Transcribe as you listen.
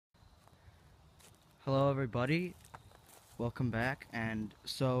Hello everybody, welcome back. And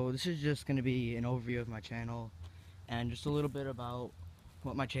so this is just going to be an overview of my channel and just a little bit about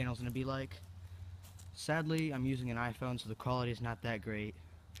what my channel is going to be like. Sadly, I'm using an iPhone, so the quality is not that great.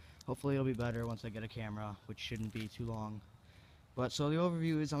 Hopefully it'll be better once I get a camera, which shouldn't be too long. But so the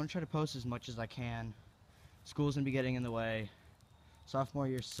overview is I'm going to try to post as much as I can. School's going to be getting in the way. Sophomore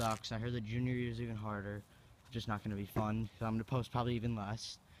year sucks. I heard the junior year is even harder, which is not going to be fun, so I'm going to post probably even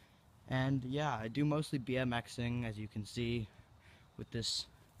less. And yeah, I do mostly BMXing, as you can see, with this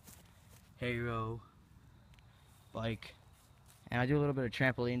Hero bike. And I do a little bit of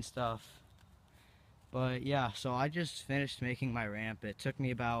trampoline stuff. But yeah, so I just finished making my ramp. It took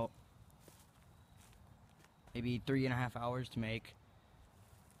me about maybe 3.5 hours to make.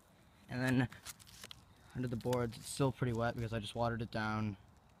 And then under the boards, it's still pretty wet because I just watered it down.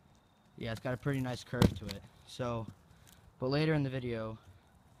 Yeah, it's got a pretty nice curve to it. So, but later in the video,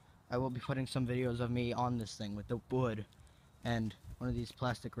 I will be putting some videos of me on this thing with the wood and one of these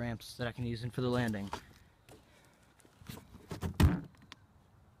plastic ramps that I can use in for the landing.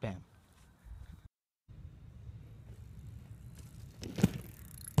 Bam.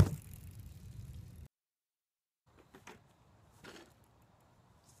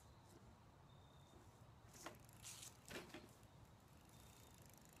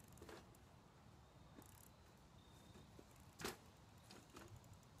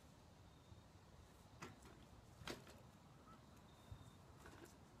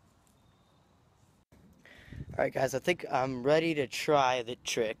 Alright guys, I think I'm ready to try the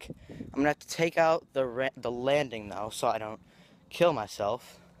trick. I'm gonna have to take out the landing though, so I don't kill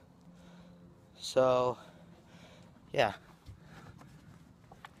myself. So, yeah.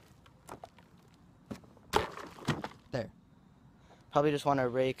 There. Probably just want to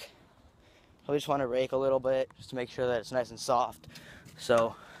rake a little bit just to make sure that it's nice and soft.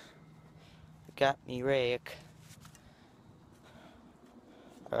 So, got me rake.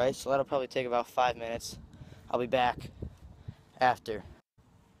 Alright, so that'll probably take about 5 minutes. I'll be back after.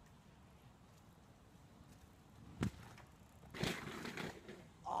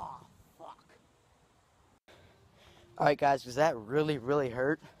 Oh, fuck. Alright guys, because that really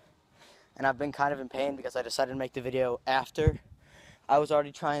hurt. And I've been kind of in pain because I decided to make the video after I was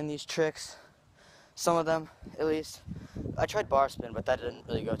already trying these tricks. Some of them, at least. I tried bar spin, but that didn't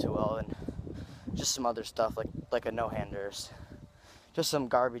really go too well. And just some other stuff like a no-handers. Just some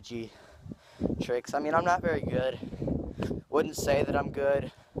garbagey tricks. I mean, I'm not very good. Wouldn't say that I'm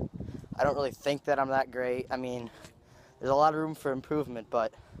good. I don't really think that I'm that great. I mean, there's a lot of room for improvement,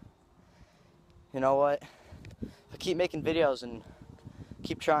 but you know what? If I keep making videos and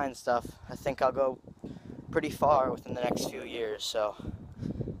keep trying stuff, I think I'll go pretty far within the next few years. So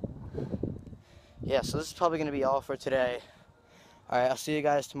yeah, so this is probably going to be all for today. Alright, I'll see you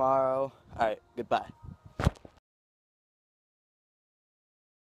guys tomorrow. Alright, goodbye.